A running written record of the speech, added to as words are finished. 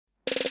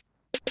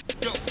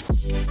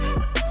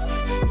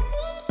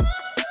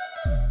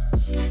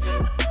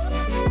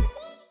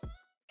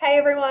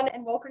everyone,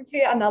 and welcome to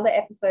another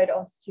episode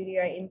of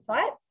Studio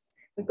Insights.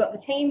 We've got the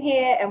team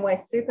here and we're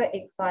super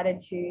excited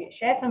to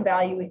share some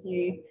value with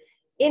you.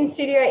 In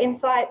Studio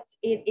Insights,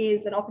 it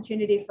is an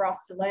opportunity for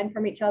us to learn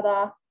from each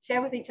other,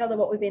 share with each other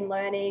what we've been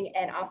learning,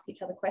 and ask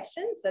each other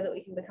questions so that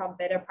we can become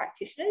better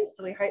practitioners.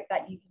 So we hope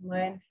that you can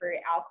learn through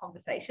our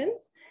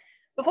conversations.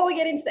 Before we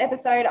get into the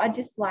episode, I'd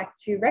just like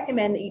to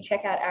recommend that you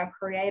check out our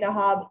Creator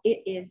Hub.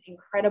 It is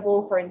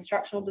incredible for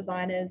instructional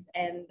designers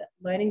and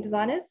learning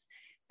designers.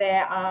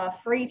 There are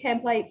free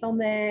templates on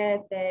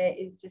there. There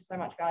is just so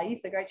much value.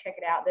 So go check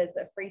it out. There's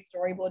a free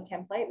storyboard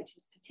template, which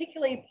is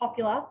particularly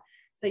popular.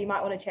 So you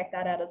might want to check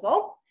that out as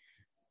well.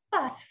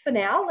 But for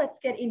now, let's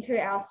get into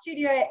our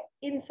Studio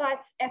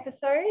Insights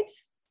episode.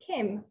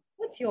 Kim,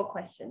 what's your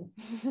question?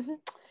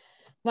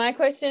 My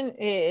question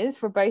is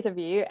for both of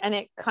you, and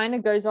it kind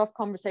of goes off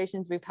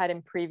conversations we've had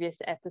in previous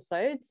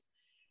episodes,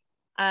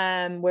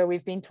 where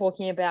we've been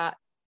talking about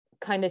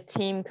kind of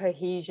team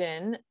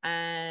cohesion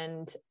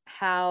and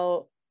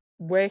how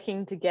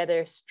working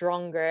together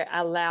stronger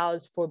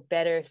allows for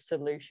better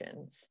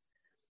solutions.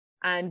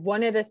 And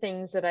one of the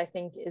things that I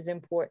think is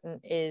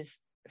important is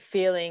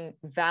feeling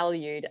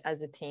valued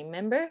as a team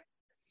member.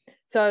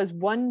 So I was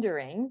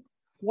wondering,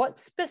 what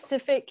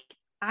specific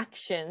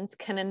actions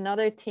can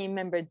another team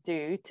member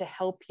do to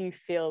help you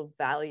feel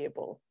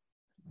valuable?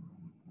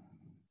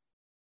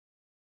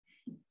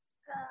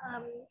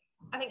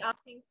 I think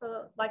asking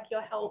for like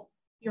your help,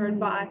 your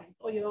advice,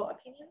 or your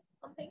opinion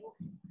on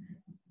things.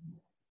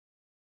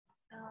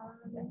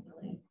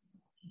 Definitely.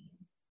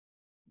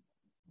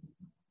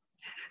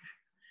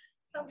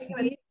 Something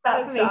you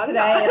that for me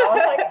today, and I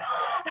was like,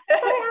 oh, I'm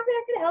so happy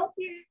I could help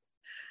you.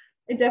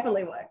 It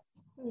definitely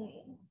works.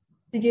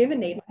 Did you even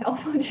need my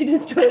help, or did you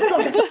just do it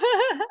something?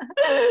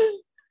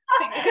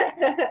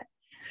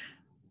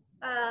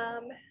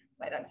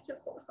 Wait, I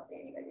just thought of something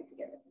and you made me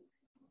forget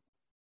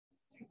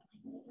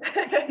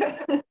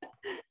it.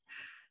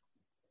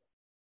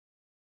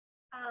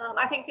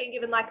 I think being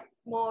given like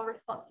more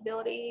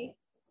responsibility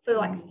for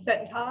like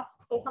certain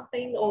tasks or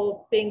something,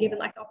 or being given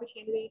like the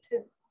opportunity to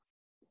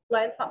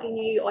learn something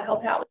new or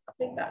help out with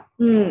something that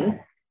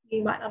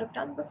you might not have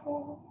done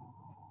before.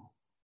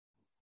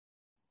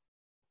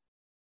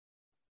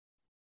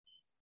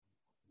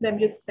 Them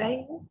just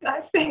saying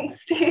nice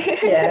things to you.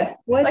 Yeah.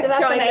 Words like of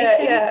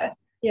affirmation.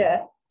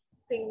 Yeah.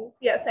 Things,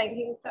 saying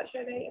things that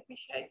show they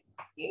appreciate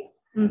you.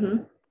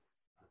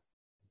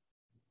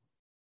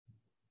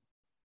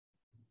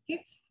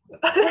 Gifts.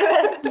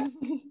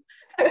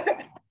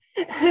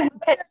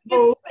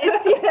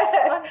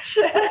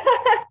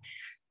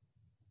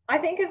 I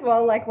think as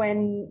well, like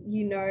when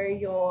you know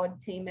your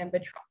team member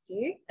trusts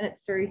you, and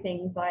it's through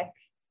things like,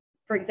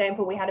 for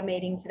example, we had a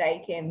meeting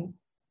today, Kim,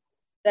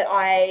 that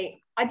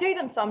I do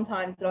them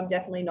sometimes, but I'm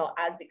definitely not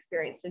as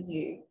experienced as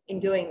you in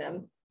doing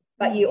them.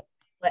 But you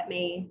always let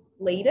me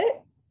lead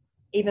it,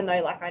 even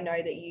though like I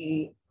know that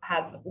you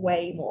have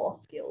way more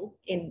skill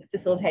in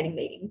facilitating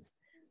meetings.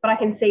 But I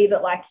can see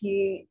that like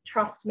you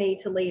trust me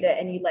to lead it,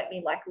 and you let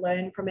me like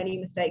learn from any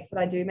mistakes that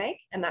I do make,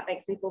 and that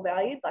makes me feel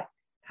valued, like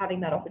having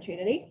that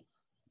opportunity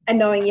and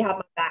knowing you have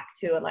my back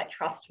too, and like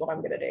trust what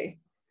I'm going to do.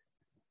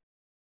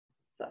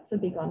 So that's a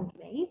big one for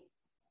me.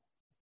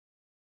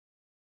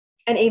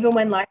 And even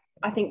when like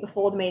I think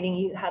before the meeting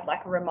you had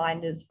like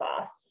reminders for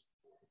us,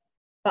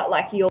 but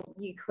like you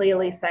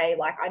clearly say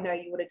like, I know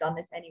you would have done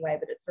this anyway,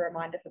 but it's a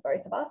reminder for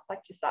both of us.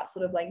 Like just that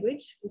sort of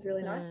language was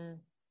really nice.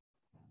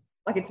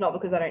 Like it's not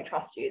because I don't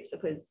trust you, it's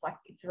because like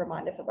it's a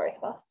reminder for both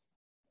of us.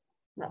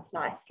 And that's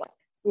nice, like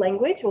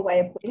language or way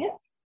of putting it.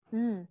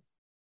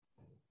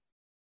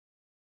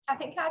 I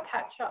think our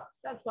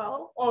catch-ups as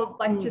well, or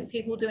like just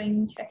people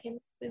doing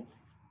check-ins with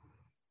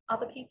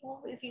other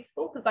people is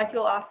useful, because like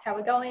you'll ask how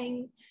we're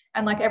going,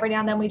 and like every now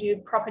and then we do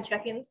proper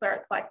check-ins where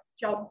it's like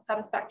job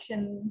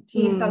satisfaction,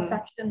 team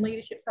satisfaction,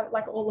 leadership,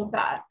 like all of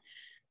that.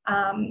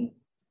 And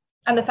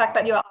the fact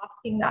that you're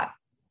asking that,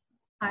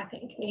 I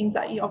think, means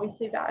that you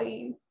obviously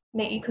value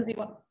me, because you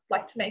want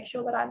like to make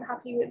sure that I'm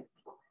happy with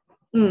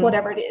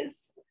whatever it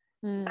is.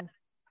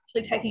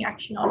 Actually taking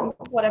action on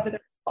whatever the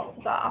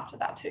responses are after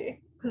that too,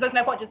 because there's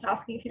no point just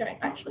asking if you don't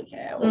actually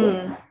care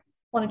or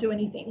want to do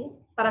anything.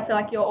 But I feel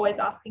like you're always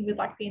asking with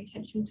like the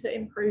intention to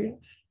improve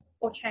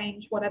or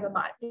change whatever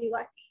might be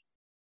like,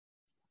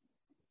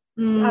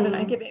 I don't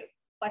know, give it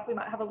like we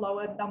might have a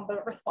lower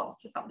number response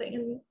to something,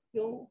 and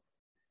you'll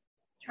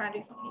try and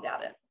do something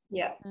about it.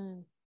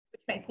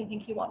 Which makes me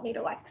think you want me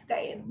to like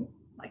stay and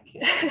like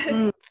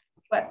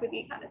work with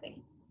you kind of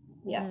thing.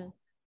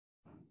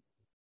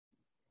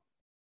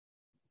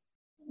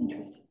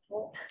 Interesting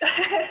thought.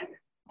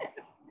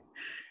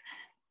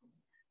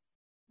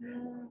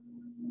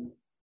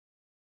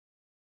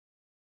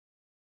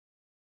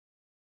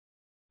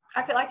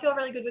 I feel like you're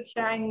really good with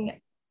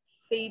sharing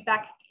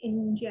feedback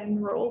in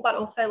general, but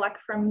also like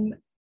from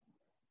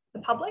the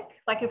public.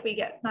 Like if we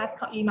get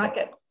you might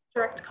get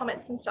direct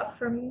comments and stuff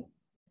from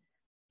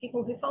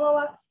people who follow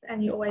us,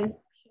 and you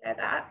always share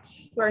that,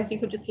 whereas you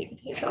could just keep it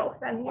to yourself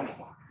and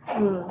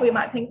we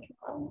might think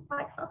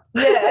likes us.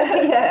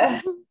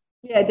 Yeah.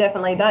 Yeah,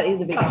 definitely. That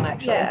is a big one,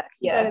 actually.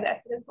 Yeah. Go to the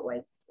effort of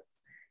always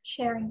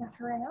sharing that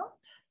around.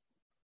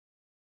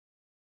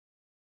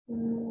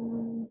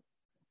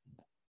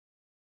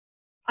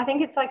 I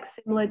think it's like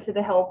similar to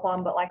the help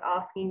one, but like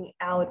asking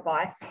our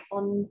advice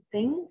on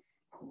things.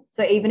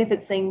 So even if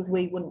it's things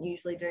we wouldn't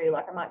usually do,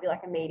 like it might be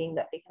like a meeting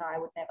that Vic and I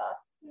would never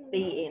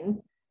be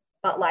in.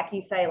 But like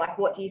you say, like,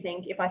 what do you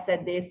think if I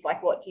said this?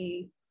 Like,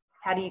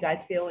 how do you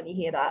guys feel when you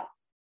hear that?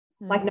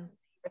 Like,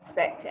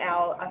 respect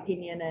our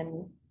opinion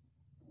and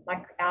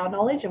like our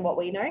knowledge and what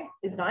we know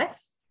is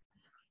nice.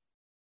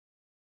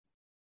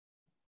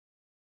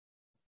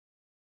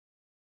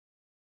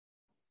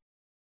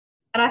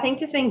 And I think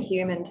just being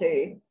human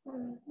too.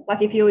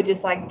 Like if you were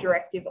just like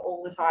directive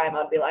all the time,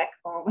 I'd be like,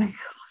 oh my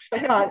gosh, I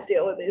can't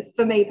deal with this.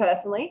 For me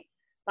personally,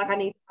 like I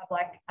need to have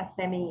like a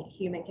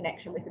semi-human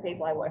connection with the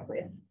people I work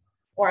with,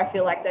 or I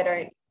feel like they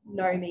don't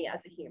know me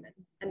as a human,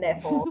 and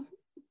therefore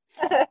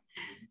I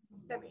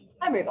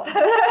move on.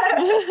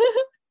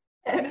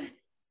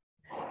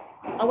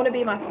 I want to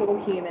be my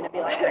full human and be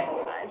like,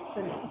 recognized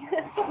for me.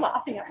 Stop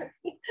laughing at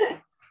me.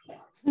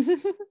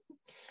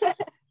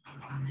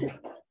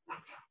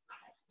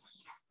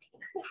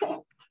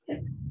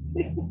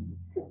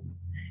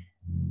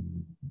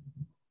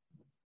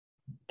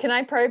 Can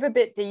I probe a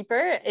bit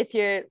deeper if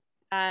you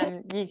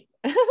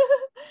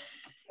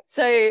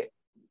so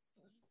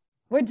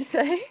what'd you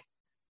say?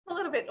 A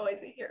little bit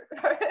noisy here.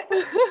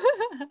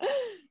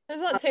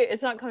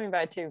 It's not coming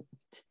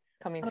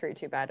through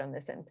too bad on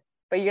this end,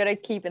 but you got to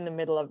keep in the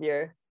middle of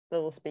your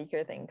little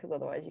speaker thing because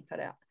otherwise you cut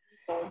out.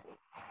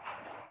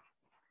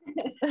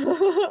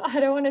 I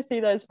don't want to see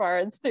those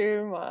farts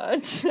too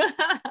much.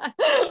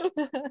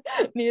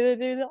 Neither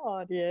do the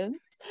audience.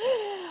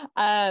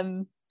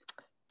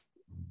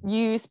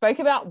 You spoke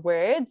about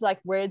words, like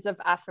words of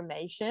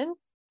affirmation.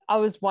 I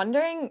was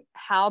wondering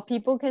how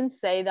people can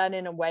say that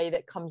in a way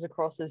that comes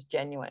across as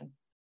genuine.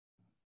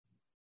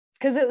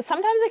 Because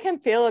sometimes it can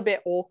feel a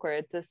bit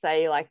awkward to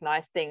say like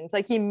nice things.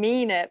 Like you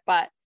mean it,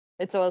 but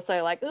it's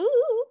also like,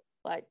 ooh,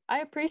 like I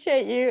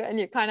appreciate you. And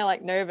you're kind of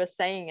like nervous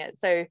saying it.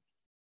 So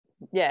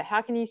yeah,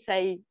 how can you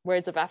say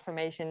words of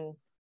affirmation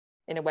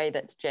in a way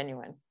that's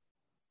genuine?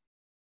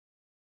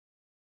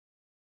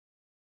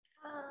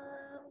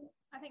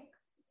 I think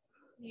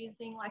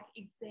using like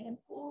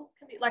examples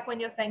can be like when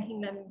you're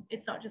thanking them,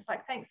 it's not just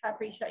like thanks, I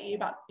appreciate you,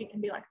 but it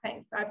can be like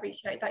thanks, I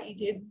appreciate that you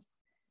did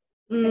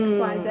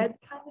XYZ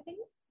kind of thing.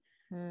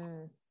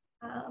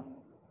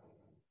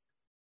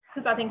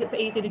 Because I think it's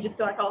easy to just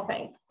be like, oh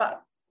thanks,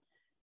 but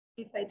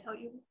if they tell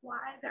you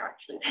why they're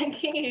actually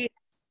thanking you,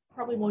 it's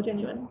probably more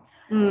genuine.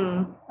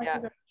 Like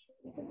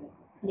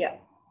yeah.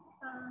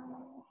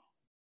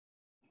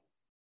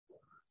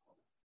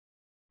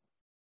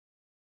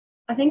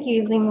 I think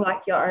using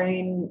like your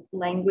own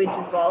language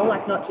as well,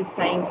 like not just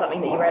saying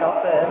something that you read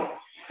off a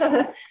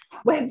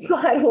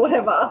website or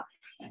whatever.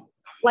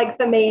 Like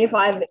for me, if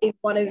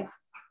one of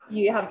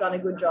you have done a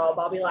good job,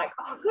 I'll be like,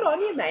 oh, good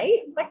on you,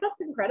 mate. Like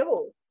that's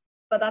incredible.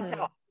 But that's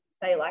how I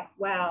say like,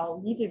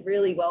 wow, you did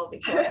really well,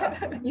 Victoria.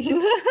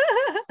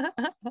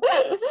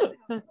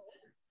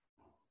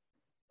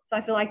 So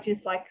I feel like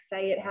just like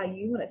say it how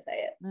you want to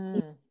say it, in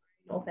an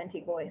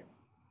authentic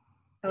voice,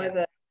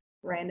 however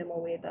random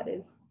or weird that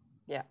is.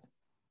 Yeah.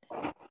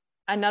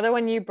 Another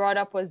one you brought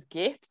up was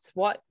gifts.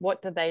 What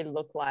do they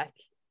look like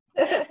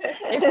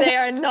if they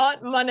are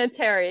not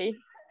monetary?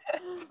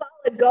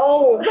 Solid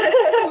gold.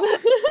 I was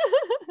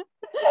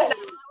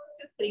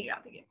just putting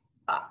out the gifts,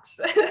 but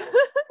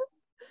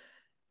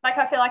like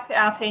I feel like for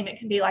our team it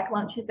can be like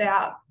lunches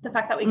out, the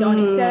fact that we go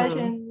on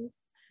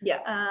excursions. Yeah.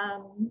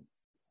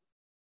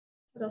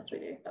 What else do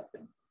we do? That's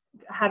good.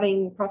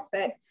 Having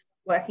prospects,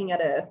 working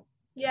at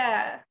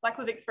like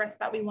we've expressed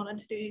that we wanted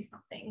to do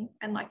something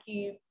and like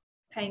you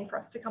paying for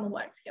us to come and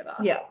work together.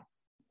 Yeah.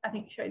 I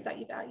think shows that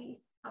you value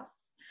us.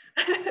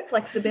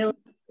 Flexibility,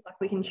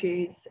 like we can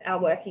choose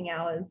our working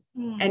hours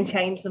and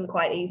change them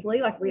quite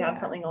easily. Like we have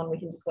something on, we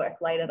can just work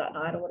later that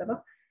night or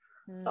whatever.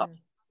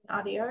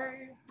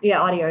 RDO. Yeah,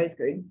 RDO is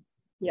good.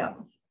 Yeah.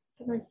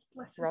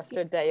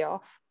 Rostered day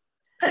off.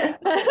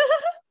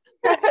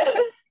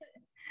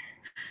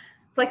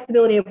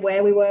 Flexibility of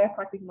where we work,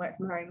 like we can work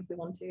from home if we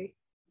want to.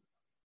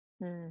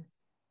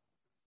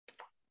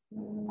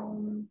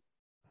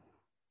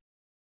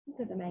 These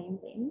are the main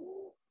things.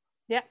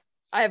 Yeah,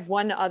 I have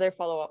one other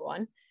follow-up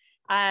one.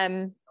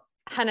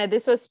 Hannah,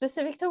 this was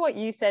specific to what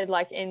you said,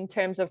 like in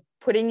terms of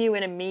putting you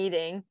in a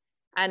meeting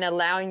and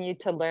allowing you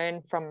to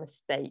learn from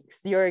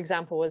mistakes. Your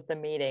example was the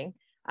meeting,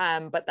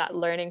 but that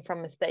learning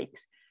from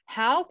mistakes.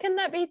 How can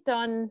that be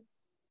done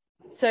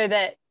so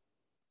that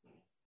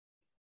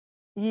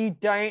you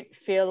don't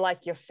feel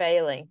like you're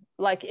failing?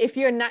 Like if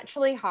you're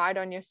naturally hard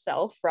on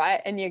yourself,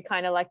 right? And you're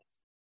kind of like,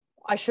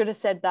 I should have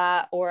said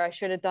that, or I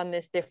should have done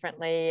this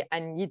differently.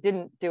 And you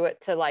didn't do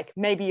it to like,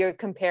 maybe you're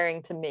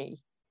comparing to me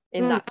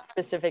in that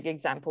specific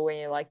example when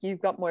you're like,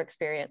 you've got more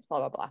experience, blah,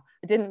 blah, blah.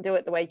 I didn't do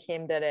it the way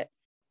Kim did it.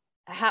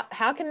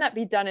 How can that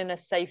be done in a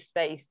safe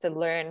space to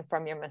learn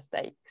from your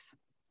mistakes?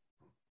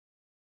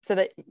 So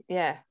that,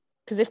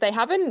 Because if they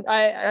happen,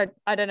 I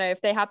don't know,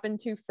 if they happen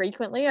too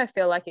frequently, I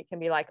feel like it can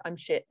be like, I'm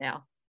shit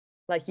now.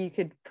 Like you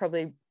could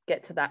probably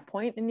get to that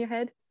point in your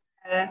head.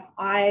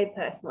 I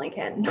personally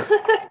can.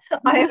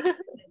 I am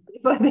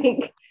sensitive, I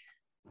think.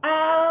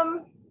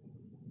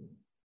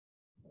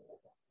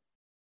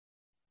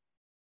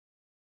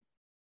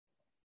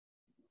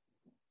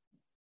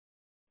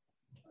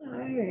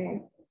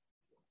 No.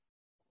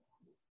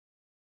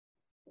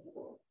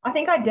 I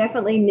think I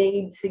definitely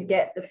need to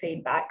get the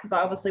feedback because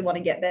I obviously want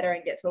to get better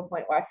and get to a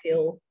point where I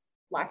feel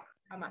like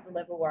I'm at the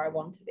level where I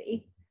want to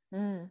be.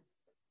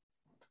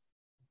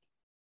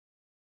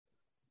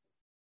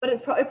 But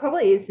it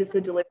probably is just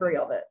the delivery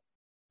of it,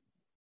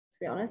 to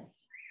be honest.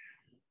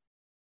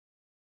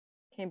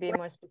 Can you be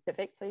more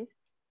specific, please?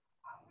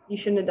 You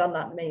shouldn't have done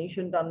that to me. You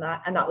shouldn't have done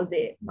that. And that was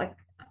it. Like,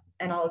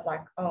 and I was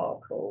like, oh,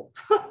 cool.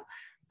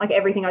 Like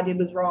everything I did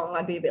was wrong.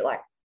 I'd be a bit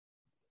like,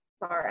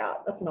 far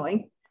out. That's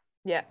annoying.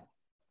 Yeah.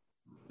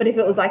 But if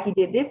it was like you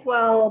did this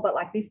well, but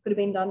like this could have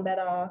been done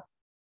better,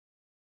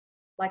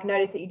 like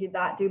notice that you did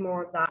that, do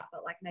more of that,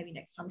 but like maybe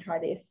next time try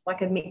this,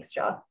 like a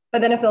mixture.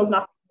 But then if there was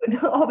nothing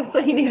good,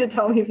 obviously you need to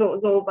tell me if it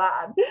was all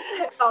bad.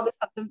 I'll just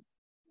have to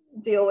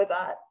deal with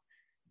that.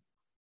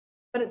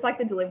 But it's like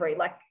the delivery,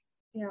 like,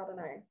 yeah, I don't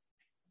know.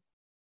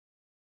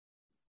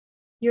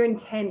 Your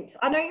intent,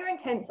 I know your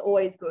intent's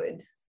always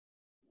good.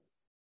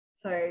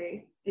 So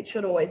it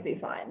should always be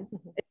fine.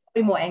 It's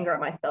probably more anger at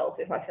myself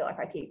if I feel like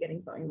I keep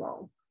getting something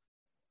wrong.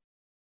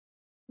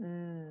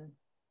 And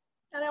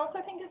I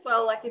also think as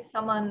well, like if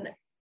someone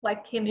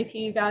like Kim, if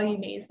you value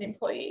me as an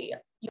employee,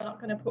 you're not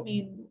going to put me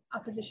in a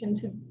position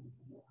to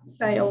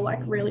fail like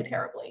really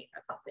terribly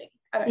at something.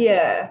 I don't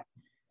think.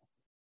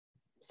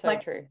 So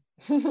like, true.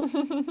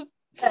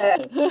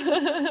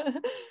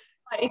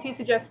 Like if you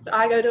suggest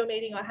I go to a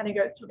meeting or Hannah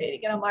goes to a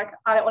meeting and I'm like,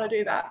 I don't want to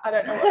do that. I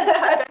don't know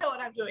what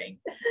I'm doing.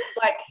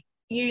 Like,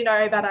 you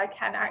know that I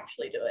can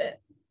actually do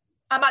it.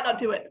 I might not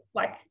do it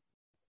like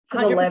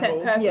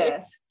 100%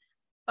 perfect,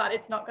 but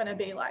it's not going to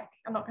be like,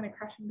 I'm not going to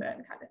crash and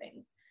burn kind of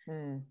thing.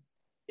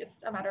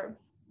 Just a matter of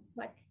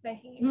like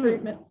making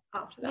improvements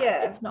after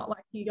that. It's not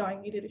like you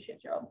going, you did a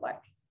shit job,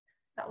 like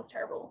that was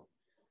terrible.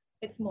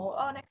 It's more,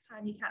 oh, next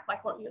time you can't,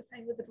 like what you were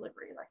saying with the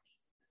delivery. Like,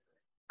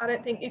 I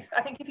think if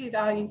you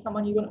value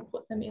someone, you wouldn't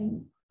put them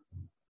in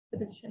the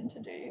position to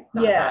do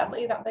that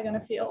badly, that they're going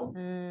to feel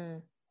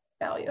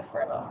failure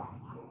forever.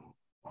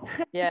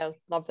 Yeah,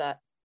 love that.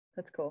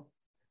 That's cool.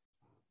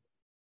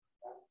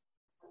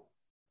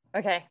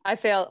 Okay, I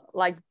feel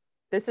like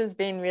this has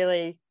been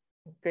really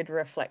good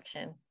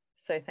reflection.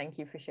 So thank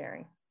you for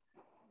sharing.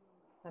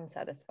 I'm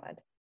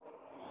satisfied.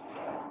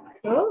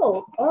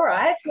 Oh, all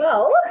right.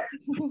 Well.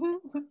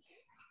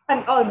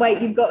 Oh,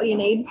 wait, you've got what you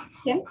need,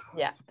 Kim?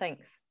 Yeah,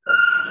 thanks.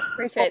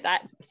 Appreciate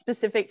that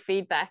specific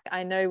feedback.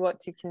 I know what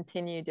to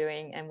continue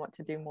doing and what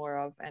to do more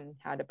of and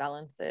how to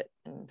balance it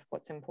and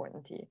what's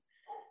important to you.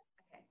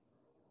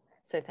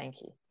 So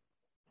thank you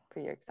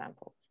for your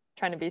examples.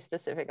 Trying to be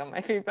specific on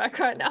my feedback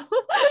right now.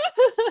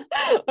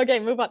 Okay,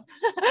 move on.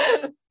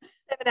 7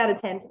 out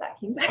of 10 for that,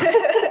 Kim.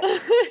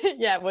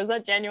 Yeah, was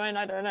that genuine?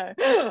 I don't know.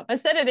 I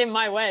said it in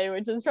my way,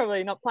 which is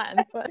probably not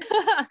planned, but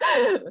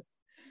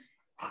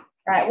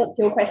Right, what's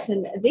your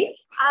question, Vic?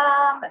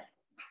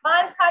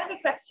 Mine's kind of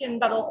a question,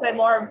 but also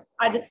more,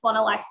 I just want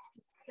to like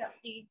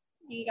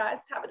you guys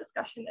to have a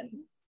discussion and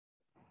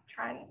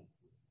try and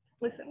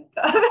listen.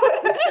 But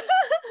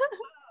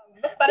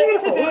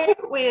it's to do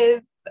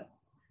with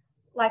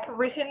like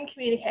written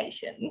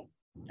communication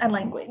and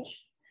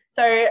language.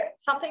 So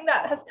something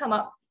that has come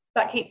up,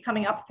 that keeps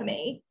coming up for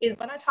me, is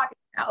when I type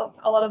emails,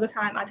 a lot of the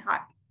time I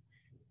type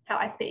how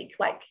I speak,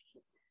 like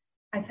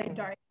I say don't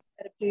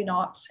instead of do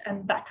not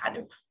and that kind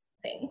of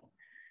thing.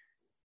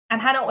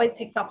 And Hannah always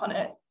picks up on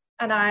it.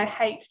 And I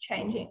hate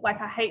changing,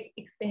 like I hate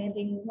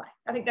expanding, like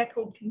I think they're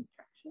called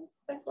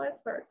contractions, those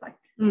words, where it's like,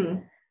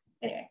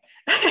 anyway,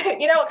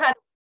 you know what kind of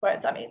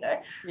words I mean though.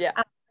 Yeah.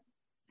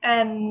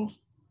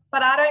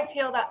 But I don't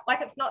feel that,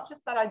 like it's not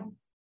just that I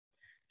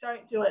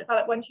don't do it,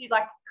 but when she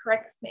like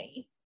corrects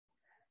me,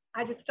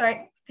 I just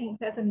don't think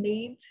there's a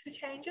need to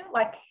change it.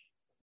 Like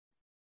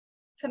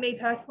for me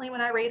personally,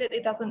 when I read it,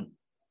 it doesn't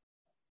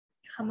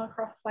come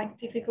across like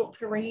difficult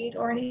to read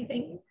or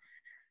anything.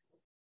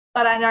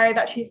 But I know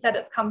that she said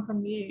it's come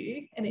from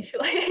you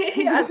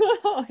initially.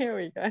 Oh, here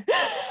we go. The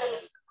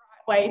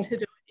right way to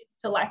do it is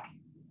to like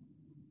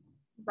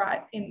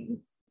write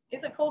in,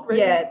 is it called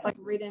written? Yeah, it's like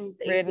written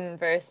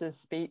versus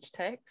speech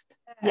text.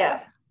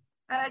 Yeah.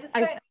 And I just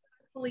don't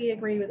fully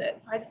agree with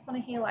it. So I just want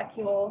to hear like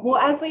your...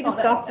 Well, as we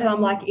discussed it, I'm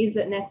like, is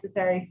it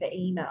necessary for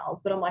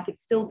emails? But I'm like,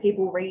 it's still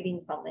people reading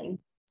something.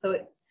 So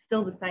it's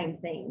still the same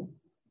thing.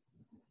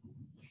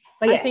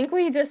 But yeah. I think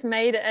we just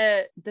made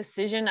a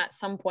decision at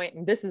some point,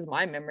 and this is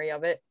my memory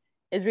of it,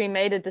 is we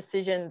made a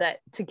decision that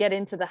to get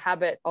into the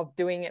habit of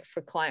doing it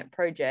for client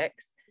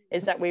projects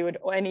is that we would,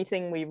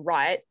 anything we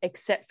write,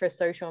 except for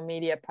social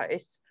media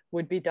posts,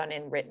 would be done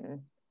in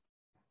written.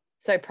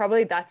 So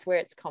probably that's where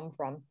it's come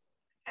from.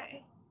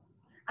 Okay.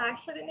 I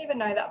actually didn't even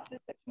know that for the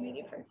social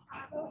media posts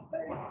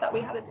that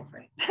we had a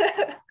different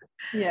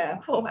Yeah.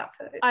 format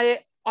for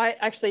it. I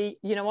actually,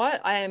 you know what?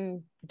 I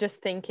am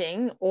just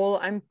thinking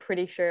I'm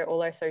pretty sure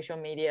all our social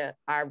media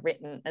are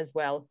written as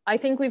well. I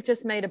think we've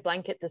just made a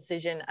blanket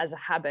decision as a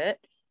habit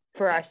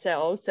for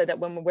ourselves, so that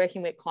when we're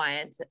working with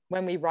clients,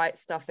 when we write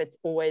stuff, it's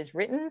always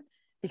written,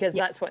 because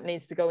that's what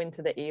needs to go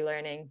into the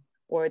e-learning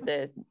or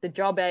the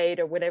job aid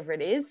or whatever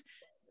it is.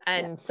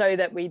 And so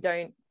that we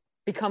don't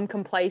become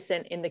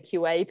complacent in the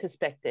QA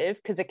perspective,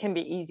 because it can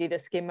be easy to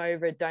skim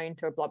over,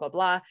 don't, or blah, blah,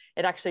 blah.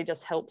 It actually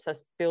just helps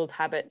us build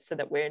habits so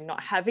that we're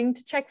not having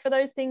to check for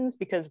those things,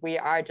 because we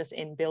are just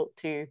inbuilt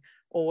to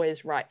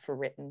always write for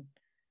written.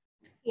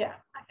 Yeah,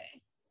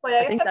 okay. Well,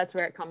 I think that's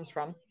where it comes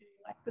from.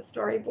 Like the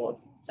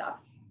storyboards and stuff.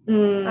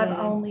 I've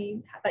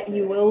only but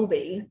you will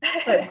be.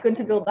 So it's good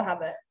to build the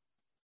habit.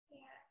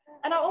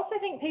 And I also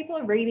think people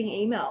are reading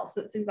emails.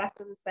 So it's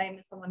exactly the same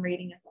as someone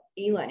reading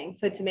e-learning.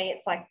 So to me,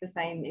 it's like the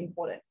same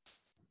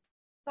importance.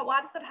 But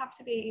why does it have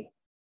to be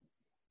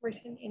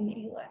written in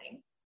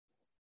e-learning?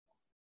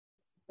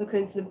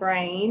 Because the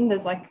brain,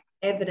 there's like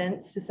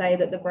evidence to say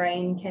that the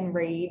brain can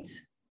read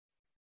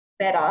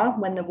better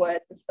when the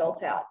words are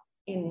spelt out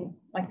in,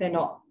 like, they're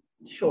not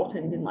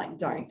shortened and like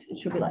don't. It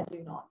should be like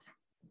do not.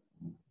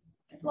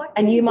 Like,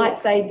 and you might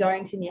say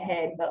don't in your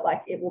head, but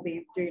like it will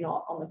be do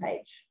not on the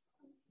page.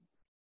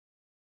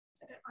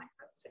 I don't like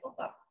that still,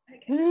 but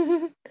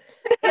okay.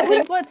 I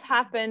think what's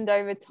happened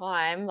over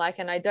time, like,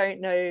 and I don't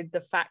know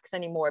the facts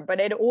anymore, but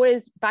it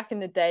always, back in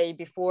the day,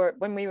 before,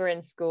 when we were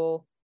in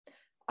school,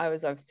 I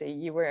was obviously,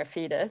 you were a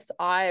fetus,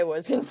 I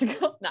was in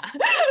school,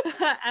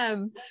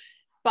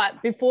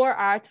 but before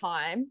our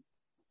time,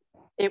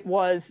 it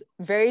was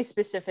very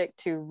specific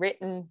to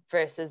written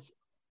versus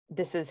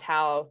this is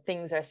how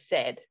things are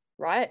said,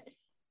 right?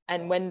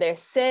 And when they're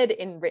said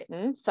in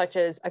written, such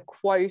as a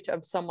quote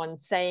of someone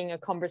saying a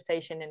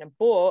conversation in a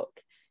book,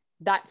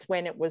 that's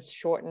when it was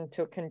shortened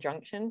to a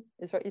conjunction,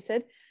 is what you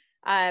said.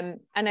 And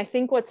I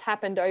think what's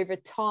happened over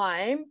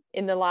time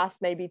in the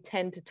last maybe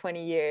 10 to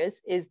 20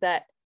 years is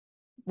that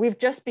we've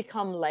just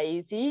become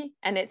lazy,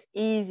 and it's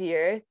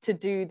easier to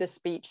do the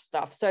speech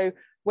stuff. So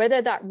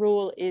whether that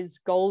rule is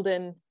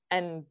golden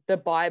and the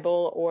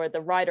Bible or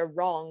the right or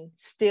wrong,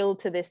 still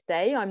to this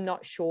day, I'm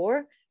not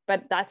sure,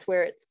 but that's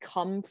where it's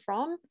come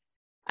from.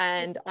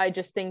 And I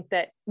just think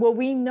that, well,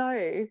 we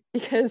know,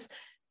 because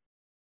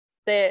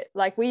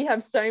like we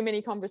have so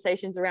many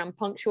conversations around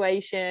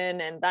punctuation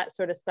and that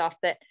sort of stuff,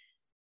 that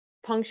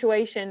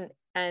punctuation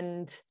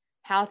and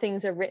how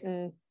things are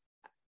written,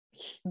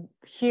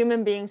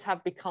 human beings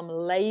have become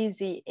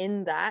lazy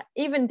in that,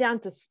 even down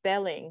to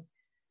spelling.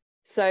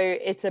 So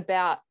it's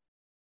about,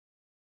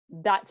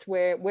 that's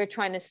where we're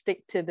trying to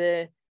stick to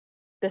the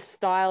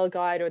style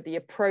guide or the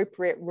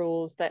appropriate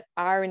rules that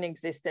are in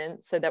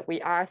existence, so that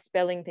we are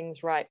spelling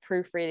things right,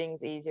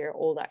 proofreading's easier,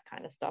 all that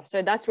kind of stuff.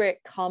 So that's where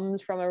it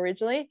comes from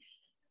originally,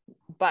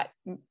 but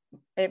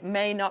it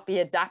may not be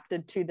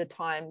adapted to the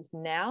times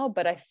now.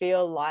 But I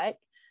feel like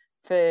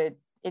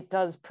it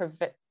does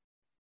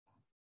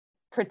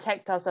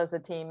protect us as a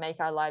team,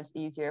 make our lives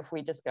easier if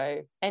we just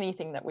go,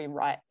 anything that we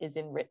write is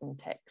in written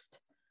text.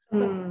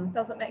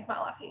 Doesn't make my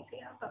life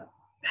easier, but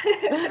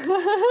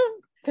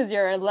because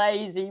you're a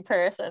lazy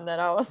person that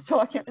I was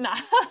talking about.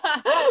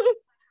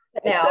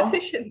 Now, it's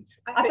efficient.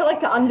 I feel like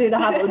to undo the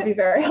habit would be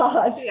very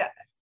hard. Yeah.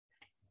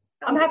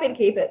 I'm happy to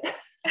keep it.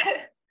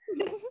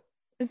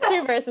 It's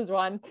 2 versus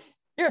 1.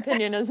 Your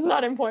opinion is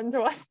not important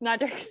to us. No,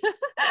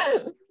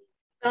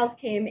 Ask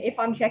Kim, if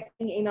I'm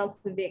checking emails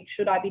for Vic,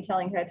 should I be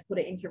telling her to put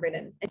it into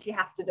written? And she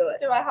has to do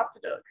it. Do I have to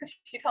do it? Because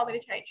she told me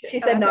to change it. She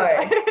said no.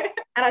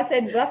 And I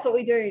said, that's what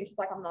we do. And she's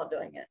like, I'm not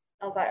doing it.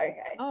 I was like,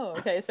 okay. Oh,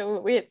 okay.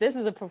 So this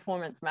is a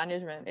performance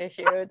management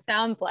issue, it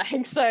sounds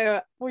like. So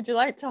would you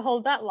like to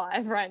hold that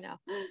live right now?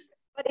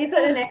 But is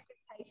it an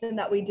expectation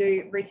that we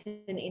do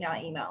written in our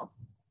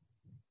emails?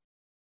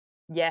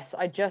 Yes,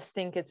 I just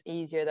think it's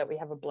easier that we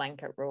have a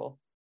blanket rule.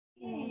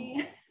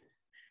 Don't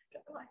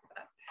like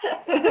that.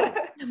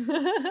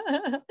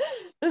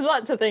 There's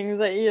lots of things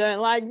that you don't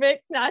like,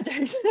 Vic. No,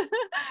 jokes.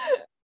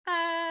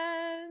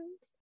 And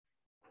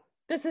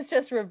this is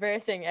just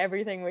reversing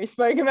everything we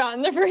spoke about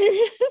in the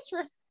previous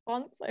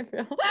response, I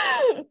feel.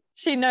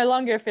 She no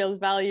longer feels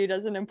valued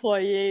as an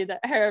employee,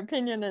 that her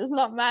opinion is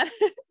not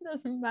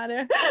doesn't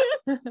matter.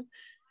 So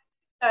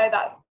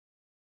that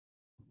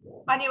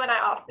I knew when I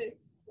asked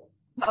this,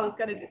 I was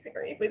going to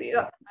disagree with you.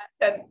 That's why I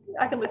said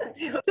I can listen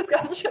to your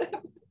discussion.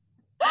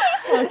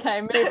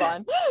 Okay, move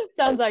on.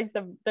 Sounds like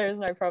there's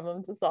no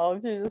problem to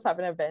solve. You just have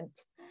an event.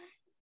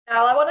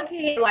 No, I wanted to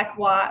hear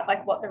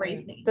what the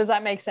reasoning. Does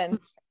that make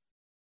sense?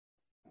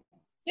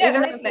 Yeah,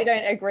 even if you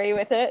don't agree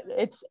with it,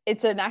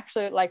 it's an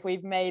actual, like,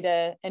 we've made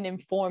an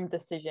informed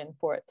decision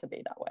for it to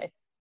be that way.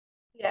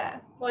 Yeah.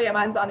 Well, yeah,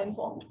 mine's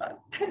uninformed, but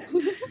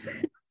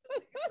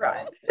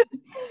right.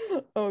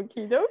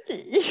 Okie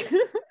dokie.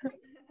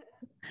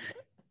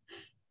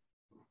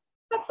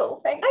 That's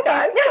all. Thanks,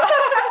 guys.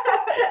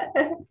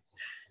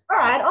 All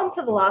right, on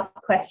to the last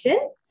question.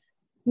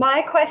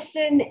 My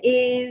question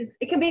is,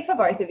 it can be for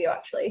both of you,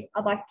 actually.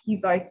 I'd like you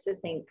both to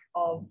think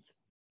of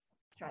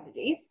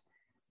strategies.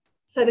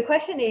 So the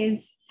question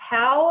is,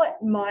 how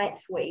might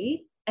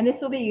we, and this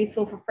will be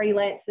useful for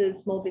freelancers,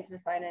 small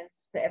business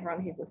owners, for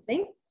everyone who's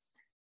listening,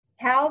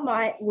 how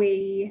might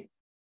we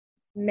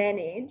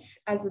manage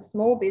as a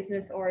small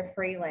business or a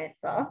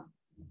freelancer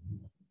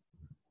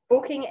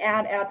booking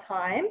out our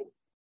time?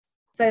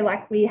 So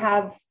like we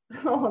have,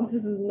 oh,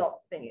 this is not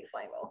being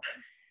explained well.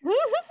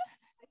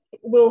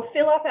 We'll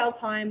fill up our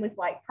time with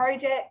like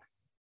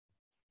projects,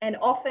 and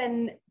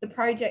often the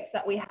projects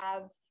that we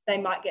have, they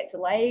might get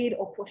delayed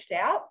or pushed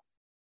out.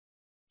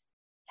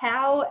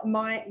 How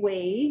might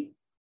we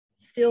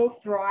still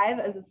thrive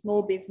as a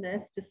small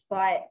business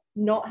despite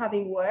not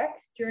having work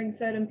during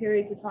certain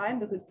periods of time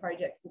because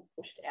projects are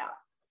pushed out?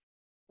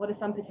 What are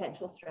some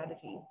potential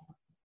strategies?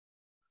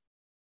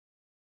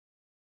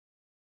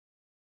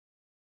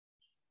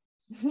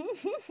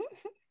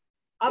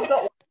 I've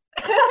got one.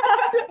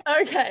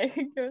 Okay,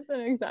 give us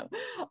an example.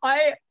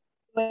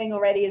 Doing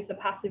already is the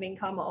passive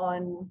income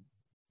on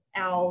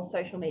our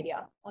social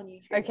media on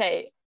YouTube.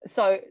 Okay,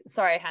 so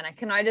sorry, Hannah,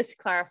 can I just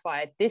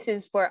clarify? This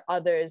is for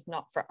others,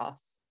 not for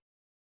us.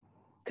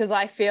 Because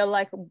I feel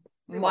like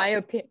my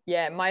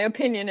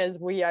opinion is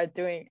we are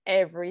doing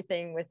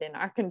everything within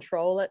our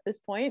control at this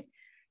point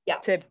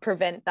to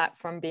prevent that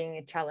from being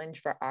a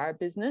challenge for our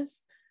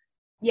business.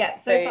 Yeah,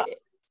 so to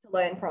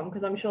learn from,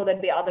 because I'm sure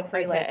there'd be other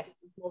freelancers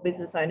and small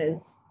business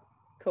owners.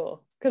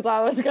 Cool, because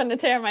I was going to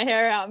tear my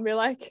hair out and be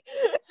like,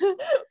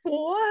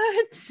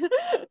 what?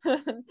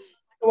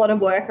 A lot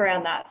of work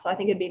around that, so I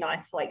think it'd be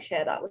nice to like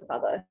share that with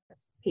other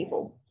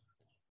people.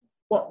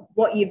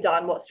 What you've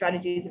done, what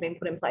strategies have been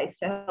put in place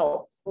to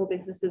help small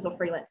businesses or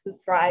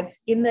freelancers thrive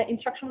in the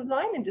instructional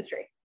design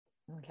industry.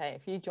 Okay,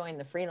 if you join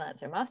the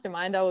Freelancer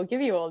Mastermind, I will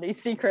give you all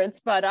these secrets,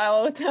 but I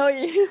will tell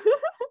you.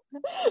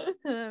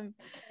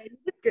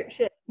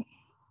 Description.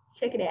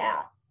 Check it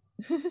out.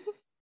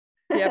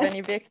 Do you have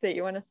any, Vic, that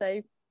you want to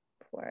say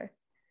before?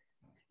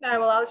 No,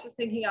 well, I was just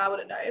thinking I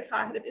wouldn't know if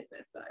I had a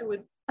business, so I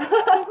would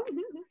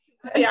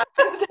be out of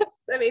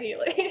business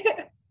immediately.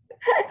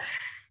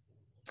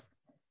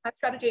 My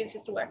strategy is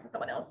just to work for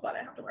someone else so I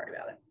don't have to worry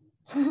about it.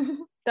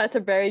 That's a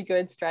very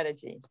good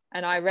strategy.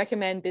 And I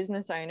recommend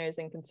business owners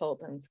and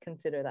consultants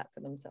consider that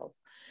for themselves.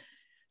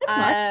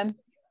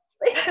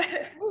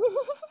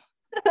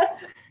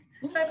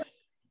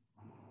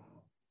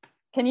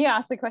 Can you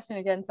ask the question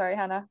again? Sorry,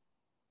 Hannah.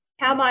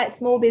 How might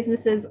small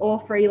businesses or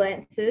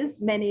freelancers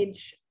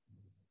manage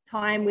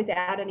time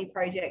without any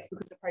projects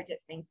because the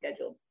project's being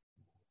scheduled?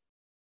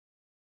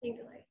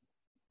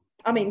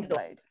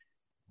 Delayed.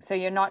 So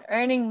you're not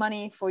earning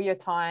money for your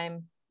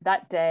time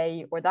that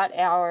day or that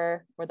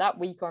hour or that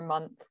week or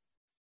month.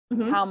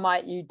 Mm-hmm. How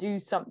might you do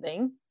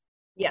something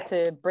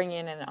to bring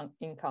in an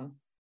income?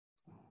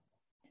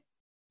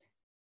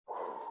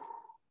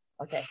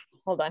 Okay,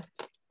 hold on.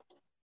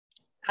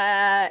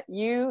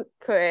 You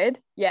could,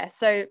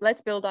 so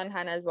let's build on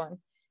Hannah's one.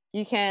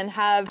 You can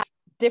have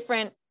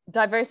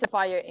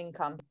diversify your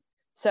income.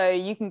 So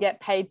you can get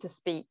paid to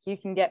speak, you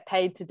can get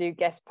paid to do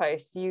guest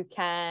posts, you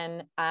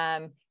can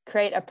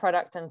create a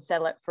product and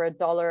sell it for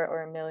 $1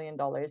 or $1 million.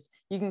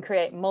 You can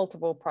create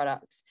multiple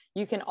products.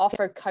 You can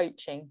offer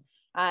coaching.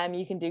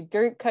 You can do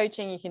group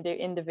coaching, you can do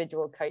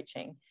individual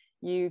coaching.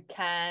 You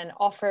can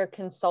offer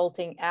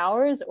consulting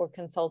hours or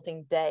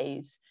consulting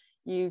days.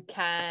 You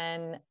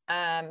can,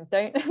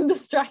 don't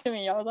distract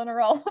me, I was on a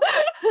roll.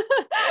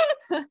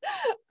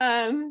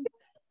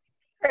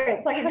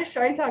 It's like, it just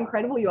shows how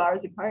incredible you are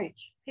as a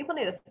coach. People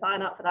need to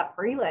sign up for that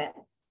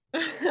freelance.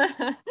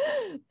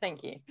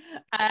 Thank you.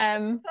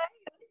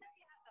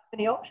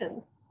 Many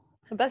options.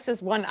 That's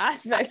just one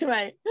aspect,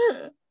 mate.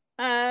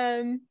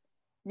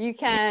 You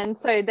can,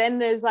 so then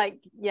there's like,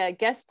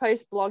 guest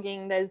post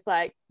blogging, there's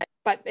like,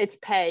 but it's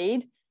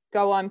paid.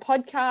 Go on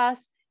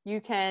podcasts.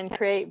 You can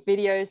create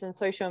videos and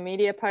social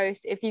media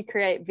posts. If you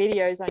create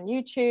videos on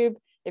YouTube,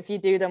 if you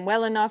do them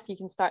well enough, you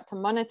can start to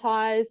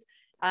monetize.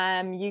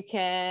 You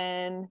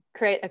can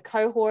create a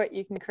cohort.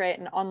 You can create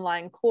an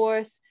online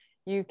course.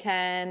 You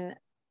can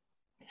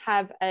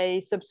have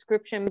a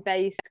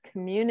subscription-based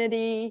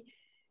community.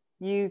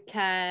 You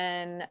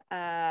can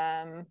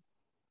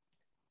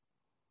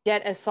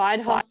get a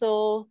side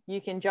hustle. You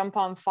can jump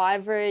on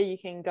Fiverr. You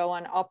can go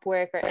on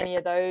Upwork or any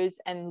of those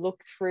and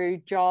look through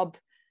job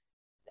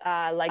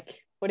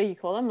like, what do you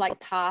call them? Like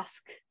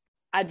task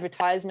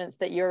advertisements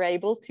that you're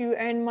able to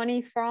earn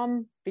money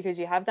from because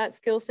you have that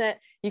skill set.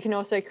 You can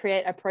also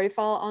create a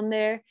profile on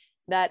there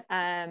that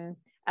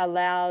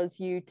allows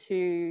you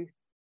to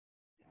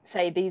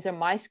say, these are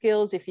my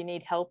skills. If you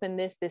need help in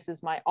this, this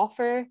is my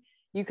offer.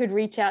 You could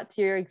reach out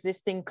to your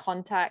existing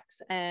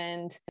contacts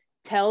and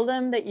tell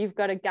them that you've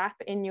got a gap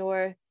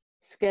in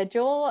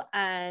schedule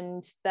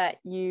and that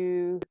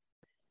you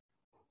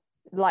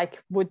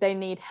like, would they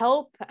need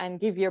help, and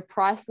give your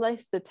price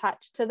list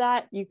attached to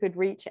that. You could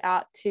reach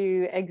out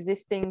to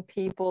existing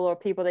people or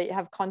people that you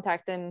have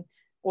contact and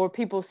or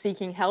people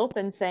seeking help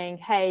and saying,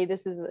 hey,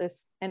 this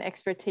is an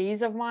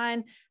expertise of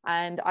mine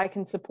and I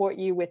can support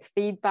you with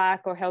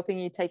feedback or helping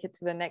you take it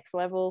to the next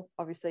level,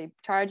 obviously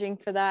charging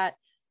for that.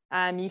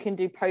 You can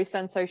do posts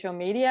on social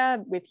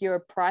media with your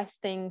price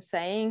thing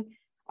saying,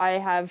 I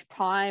have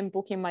time,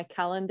 book in my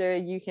calendar.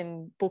 You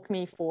can book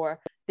me for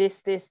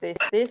this,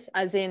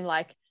 as in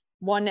like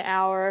 1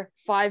 hour,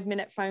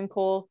 5-minute phone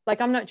call.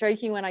 Like, I'm not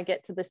joking when I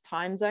get to this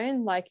time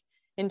zone, like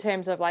in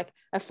terms of like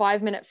a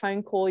 5-minute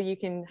phone call, you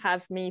can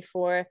have me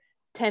for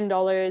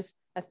 $10.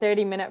 A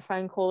 30-minute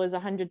phone call is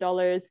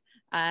 $100.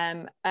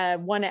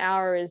 1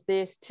 hour is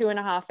this,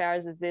 2.5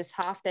 hours is this,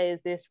 half day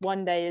is this,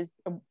 1 day is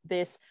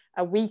this,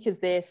 a week is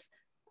this,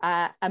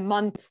 a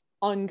month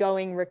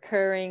ongoing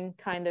recurring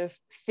kind of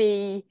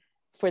fee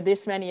for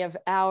this many of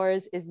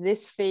hours is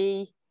this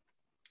fee.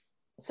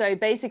 So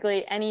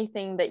basically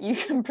anything that you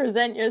can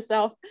present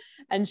yourself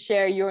and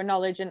share your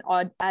knowledge and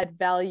add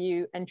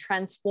value and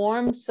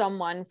transform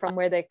someone from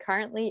where they're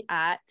currently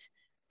at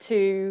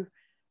to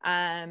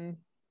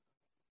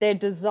their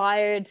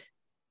desired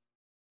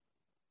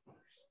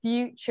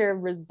future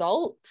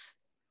result.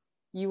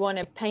 You want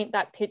to paint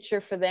that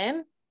picture for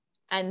them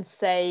and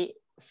say,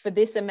 for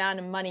this amount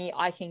of money,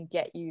 I can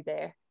get you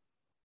there.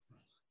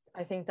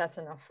 I think that's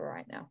enough for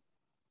right now.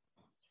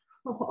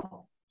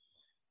 Oh.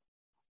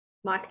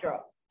 Mic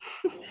drop.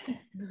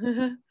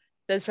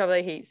 There's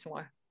probably heaps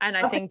more. And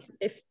I think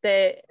if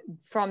they're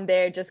from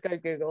there, just go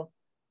Google.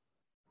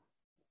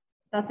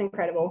 That's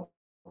incredible.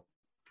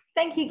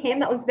 Thank you, Kim.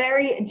 That was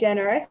very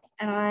generous.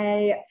 And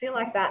I feel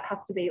like that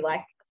has to be like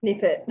a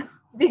snippet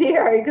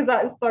video because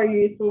that is so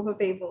useful for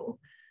people.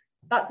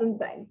 That's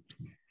insane.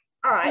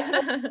 All right.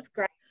 That's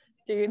great.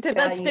 Did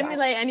that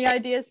stimulate any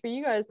ideas for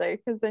you guys though?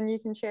 Because then you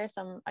can share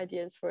some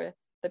ideas for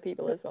the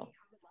people as well.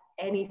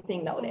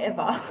 Anything that would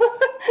ever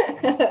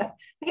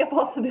be a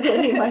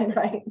possibility in my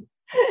brain.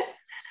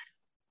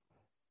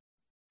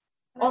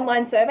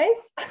 Online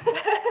surveys.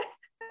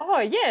 Oh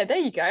yeah, there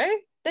you go.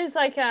 There's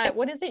like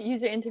what is it,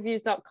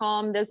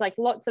 userinterviews.com. There's like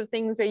lots of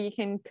things where you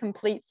can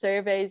complete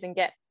surveys and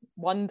get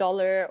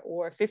 $1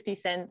 or 50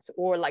 cents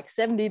or like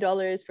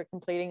 $70 for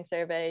completing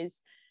surveys.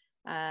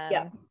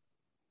 Yeah.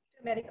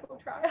 Medical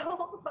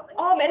trials.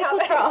 Oh, medical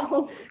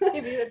trials.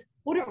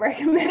 Wouldn't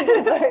recommend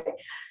it though.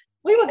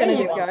 We were going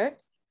to do one.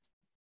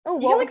 Oh,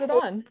 what was it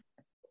on?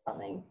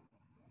 Something.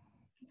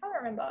 I can't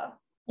remember.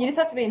 You just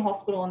have to be in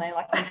hospital and they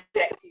like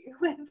inject you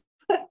with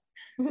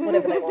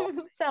whatever they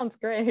want. Sounds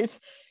great.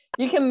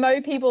 You can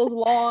mow people's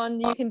lawn.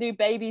 You can do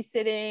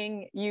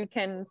babysitting. You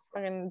can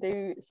fucking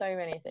do so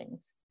many things.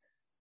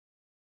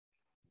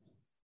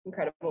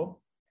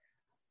 Incredible.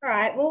 All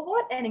right. Well,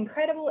 what an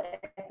incredible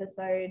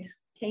episode,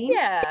 team.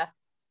 Yeah.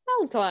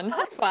 Well done.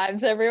 High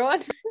fives,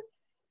 everyone.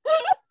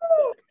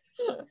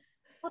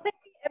 Well, thank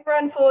you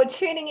everyone for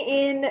tuning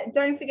in.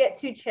 Don't forget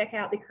to check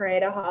out the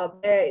Creator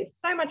Hub. There is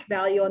so much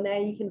value on there.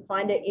 You can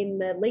find it in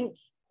the link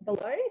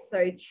below.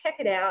 So check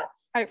it out.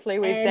 Hopefully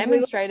we've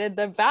demonstrated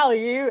the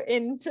value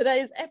in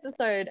today's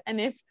episode. And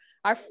if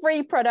our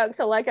free products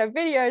are like our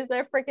videos,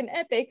 they're freaking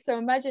epic. So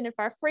imagine if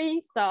our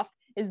free stuff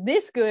is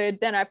this good,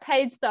 then our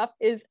paid stuff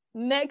is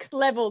next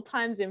level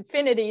times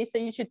infinity. So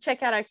you should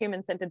check out our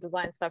human-centered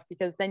design stuff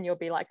because then you'll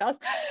be like us.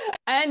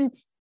 And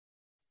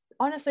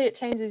honestly, it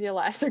changes your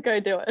life. So go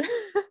do it.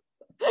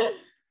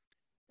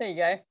 There you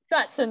go.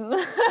 That's I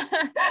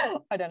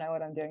don't know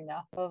what I'm doing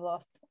now. I've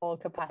lost all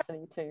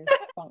capacity to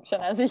function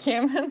as a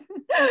human.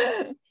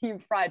 You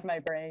fried my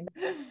brain.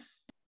 Great.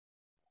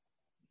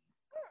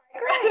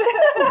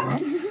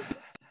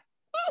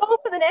 Well,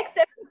 for the next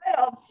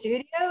episode of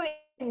Studio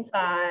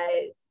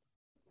Insights.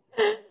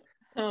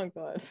 Oh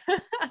God.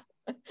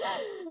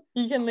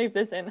 You can leave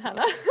this in,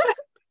 Hannah.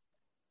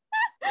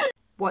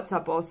 What's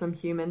up, awesome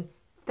human?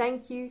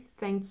 Thank you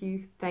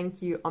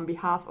on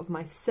behalf of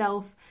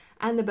myself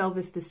and the Belle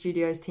Vista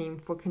Studios team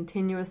for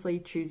continuously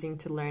choosing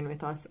to learn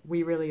with us.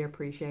 We really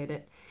appreciate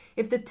it.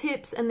 If the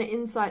tips and the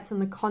insights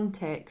and the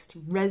context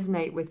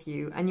resonate with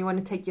you and you want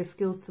to take your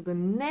skills to the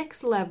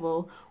next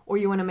level or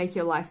you want to make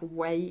your life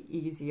way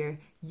easier,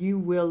 you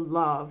will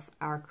love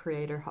our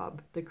Creator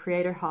Hub. The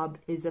Creator Hub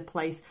is a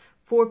place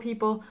for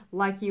people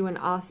like you and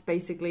us.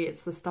 Basically,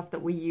 it's the stuff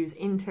that we use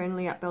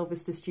internally at Belle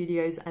Vista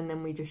Studios and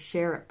then we just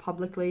share it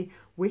publicly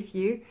with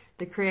you.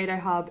 The Creator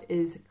Hub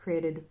is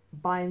created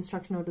by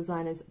instructional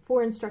designers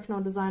for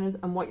instructional designers,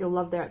 and what you'll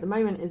love there at the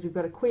moment is we've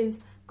got a quiz,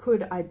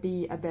 Could I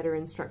Be a Better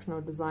Instructional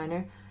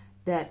Designer,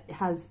 that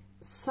has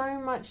so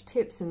much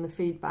tips in the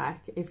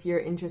feedback if you're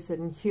interested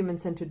in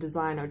human-centered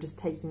design or just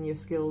taking your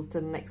skills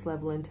to the next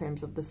level in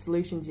terms of the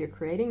solutions you're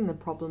creating and the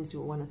problems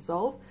you want to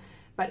solve.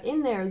 But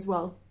in there as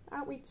well,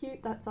 aren't we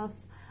cute? That's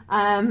us.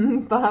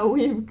 But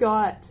we've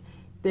got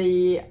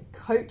the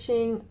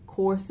coaching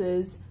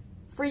courses,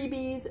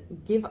 freebies,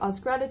 give us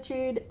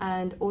gratitude,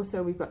 and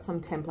also we've got some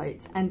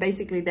templates. And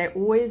basically they're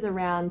always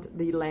around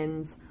the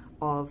lens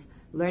of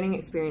learning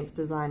experience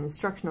design,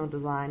 instructional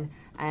design,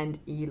 and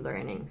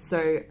e-learning.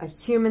 So a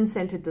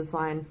human-centered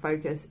design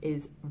focus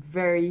is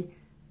very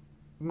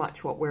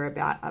much what we're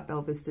about at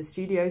Belle Vista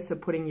Studios. So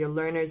putting your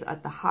learners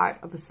at the heart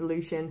of a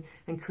solution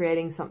and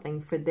creating something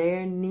for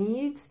their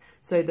needs.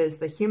 So there's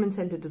the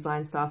human-centered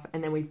design stuff,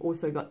 and then we've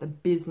also got the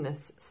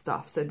business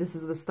stuff. So this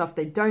is the stuff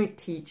they don't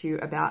teach you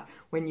about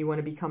when you want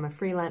to become a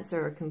freelancer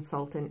or a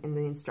consultant in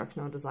the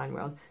instructional design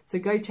world. So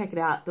go check it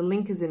out. The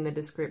link is in the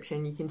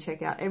description. You can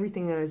check out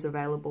everything that is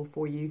available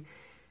for you.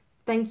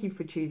 Thank you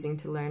for choosing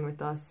to learn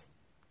with us.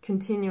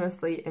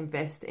 Continuously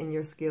invest in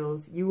your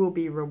skills. You will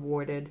be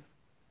rewarded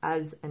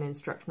as an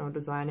instructional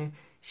designer.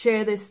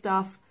 Share this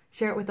stuff,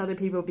 share it with other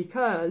people,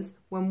 because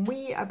when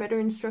we are better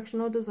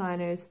instructional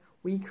designers,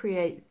 we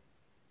create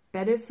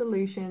better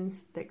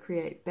solutions that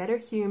create better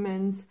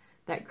humans,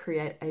 that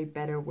create a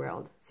better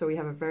world. So we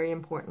have a very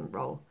important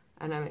role,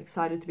 and I'm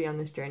excited to be on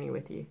this journey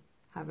with you.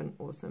 Have an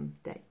awesome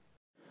day.